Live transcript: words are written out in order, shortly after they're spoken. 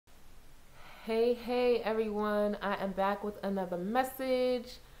Hey everyone, I am back with another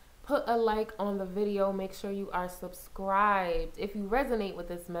message. Put a like on the video, make sure you are subscribed. If you resonate with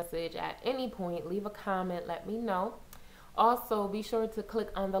this message at any point, leave a comment, let me know. Also, be sure to click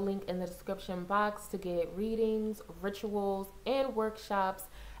on the link in the description box to get readings, rituals, and workshops,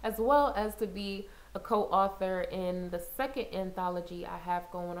 as well as to be a co-author in the second anthology I have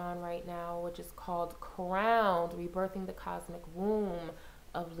going on right now, which is called Crowned, Rebirthing the Cosmic Womb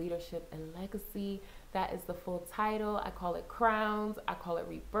of Leadership and Legacy. That is the full title. I call it Crowns. I call it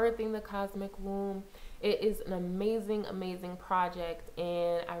Rebirthing the Cosmic Womb. It is an amazing project,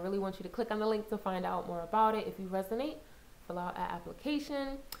 and I really want you to click on the link to find out more about it. If you resonate, fill out an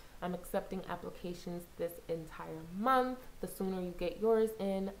application. I'm accepting applications this entire month. The sooner you get yours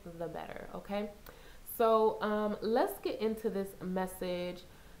in, the better, okay? So let's get into this message.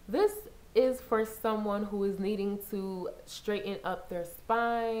 This is for someone who is needing to straighten up their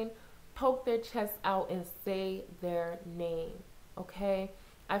spine, poke their chest out, and say their name, okay?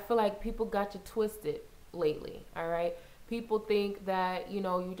 I feel like people got you twisted lately, all right? People think that,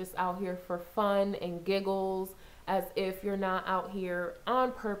 you're just out here for fun and giggles, as if you're not out here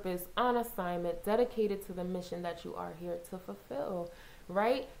on purpose, on assignment, dedicated to the mission that you are here to fulfill,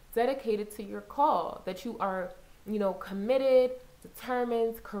 right? Dedicated to your call, that you are, committed,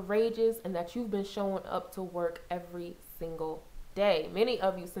 determined, courageous, and that you've been showing up to work every single day. Many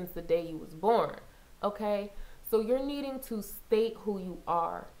of you since the day you was born, okay? So you're needing to state who you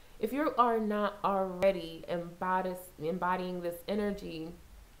are. If you are not already embodying this energy,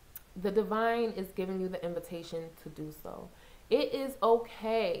 the divine is giving you the invitation to do so. It is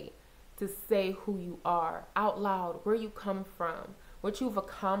okay to say who you are out loud, where you come from, what you've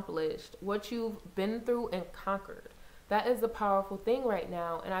accomplished, what you've been through and conquered. That is a powerful thing right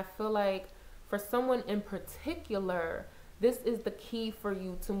now. And I feel like for someone in particular, this is the key for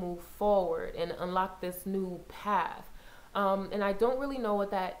you to move forward and unlock this new path. And I don't really know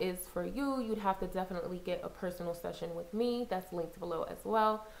what that is for you. You'd have to definitely get a personal session with me. That's linked below as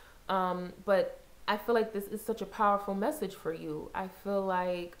well. But I feel like this is such a powerful message for you. I feel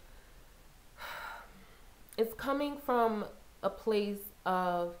like it's coming from a place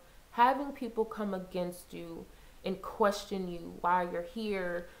of having people come against you and question you, why you're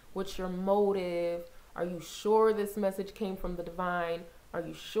here, what's your motive, are you sure this message came from the divine, are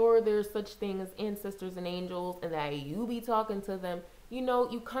you sure there's such thing as ancestors and angels and that you be talking to them.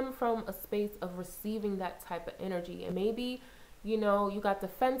 You come from a space of receiving that type of energy, and maybe you got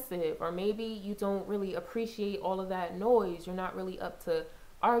defensive, or maybe you don't really appreciate all of that noise, you're not really up to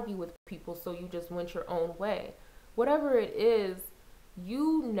argue with people, so you just went your own way. Whatever it is,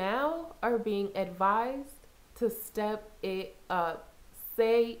 you now are being advised to step it up.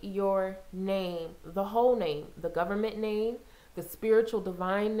 Say your name, the whole name, the government name, the spiritual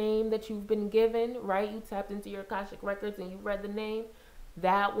divine name that you've been given, right? You tapped into your Akashic records and you read the name.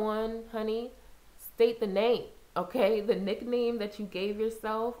 That one, honey, state the name, okay? The nickname that you gave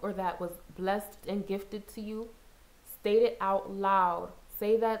yourself or that was blessed and gifted to you, state it out loud.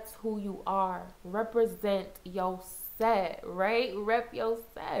 Say that's who you are. Represent your set, right? Rep your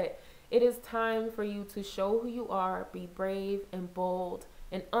set. It is time for you to show who you are, be brave and bold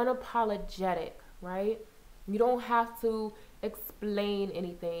and unapologetic, right? You don't have to explain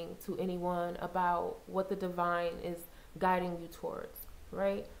anything to anyone about what the divine is guiding you towards,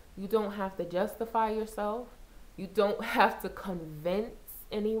 right? You don't have to justify yourself. You don't have to convince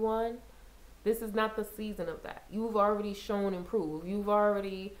anyone. This is not the season of that. You've already shown and proved. You've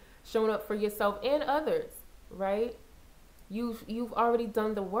already shown up for yourself and others, right? You've already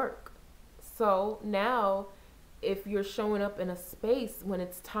done the work. So now, if you're showing up in a space when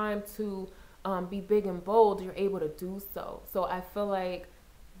it's time to be big and bold, you're able to do so. So I feel like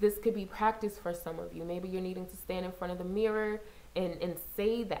this could be practice for some of you. Maybe you're needing to stand in front of the mirror and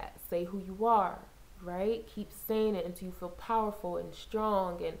say that. Say who you are, right? Keep saying it until you feel powerful and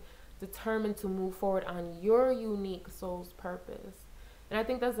strong and determined to move forward on your unique soul's purpose. And I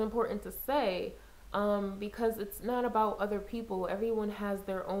think that's important to say, because it's not about other people. Everyone has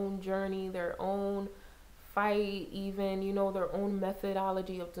their own journey, their own fight, even, their own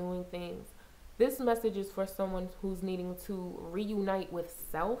methodology of doing things. This message is for someone who's needing to reunite with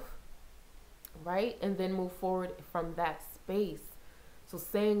self, right? And then move forward from that space. So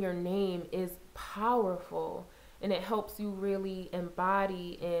saying your name is powerful, and it helps you really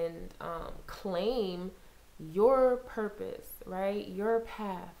embody and claim your purpose, right? Your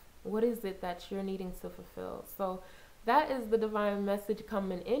path. What is it that you're needing to fulfill? So that is the divine message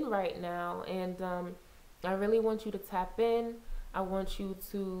coming in right now. And I really want you to tap in. I want you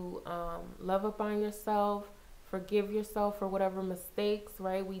to love up on yourself, Forgive yourself for whatever mistakes,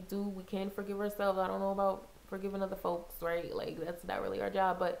 right? We can forgive ourselves. I don't know about forgiving other folks, right? Like, that's not really our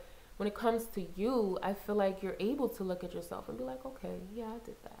job. But when it comes to you, I feel like you're able to look at yourself and be like, okay, yeah, I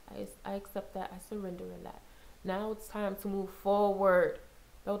did that. I accept that. I surrender in that. Now it's time to move forward.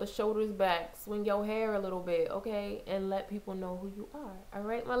 Throw the shoulders back. Swing your hair a little bit, okay? And let people know who you are. All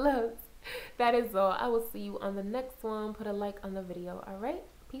right, my loves? That is all. I will see you on the next one. Put a like on the video, all right?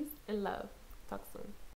 Peace and love. Talk soon.